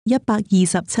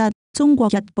127中國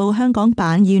日報香港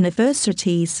版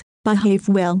Universities Behave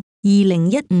Well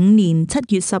 2015年7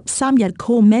月13日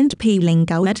Comment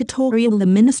P09 editorial The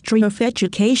Ministry of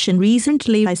Education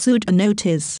recently issued a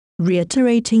notice,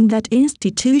 reiterating that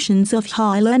institutions of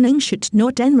higher learning should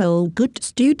not enroll good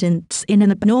students in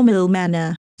an abnormal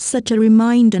manner. Such a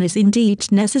reminder is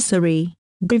indeed necessary,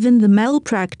 given the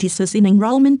malpractices in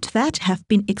enrollment that have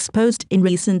been exposed in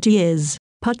recent years.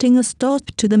 Putting a stop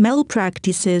to the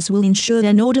malpractices will ensure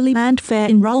an orderly and fair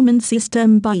enrollment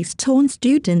system based on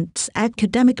students'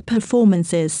 academic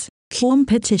performances.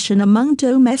 Competition among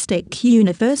domestic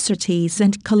universities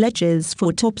and colleges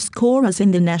for top scorers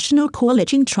in the National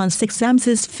College Entrance Exams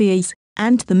is fierce,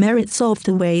 and the merits of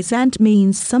the ways and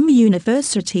means some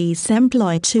universities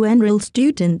employ to enroll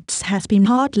students has been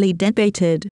hotly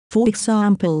debated. For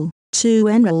example, to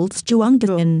enroll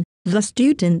students, the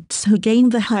students who gain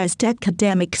the highest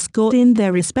academic score in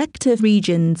their respective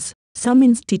regions, some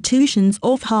institutions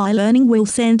of higher learning will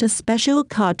send a special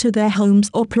card to their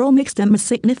homes or promise them a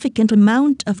significant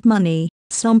amount of money.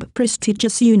 Some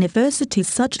prestigious universities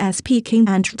such as Peking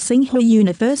and Tsinghua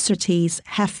universities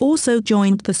have also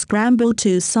joined the scramble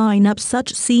to sign up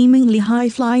such seemingly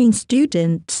high-flying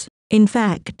students. In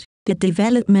fact, the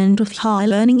development of higher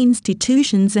learning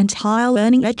institutions and higher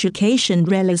learning education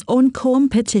relies on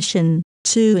competition.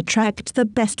 To attract the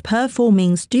best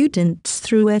performing students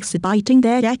through exhibiting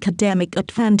their academic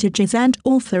advantages and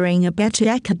offering a better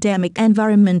academic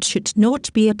environment should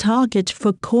not be a target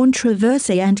for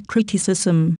controversy and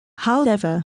criticism.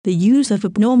 However, the use of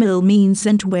abnormal means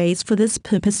and ways for this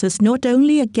purpose is not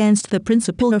only against the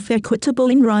principle of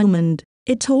equitable enrollment,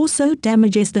 it also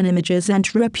damages the images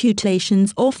and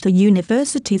reputations of the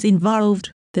universities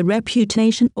involved. The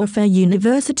reputation of a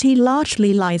university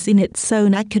largely lies in its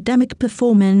own academic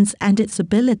performance and its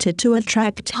ability to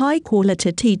attract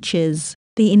high-quality teachers.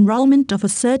 The enrollment of a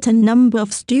certain number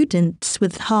of students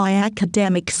with high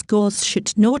academic scores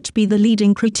should not be the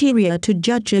leading criteria to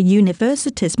judge a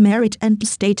university's merit and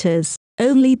status.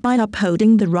 Only by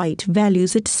upholding the right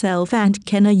values itself and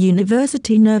can a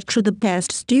university nurture the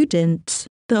best students.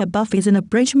 The above is an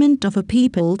abridgment of a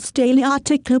People's Daily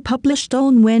article published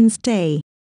on Wednesday,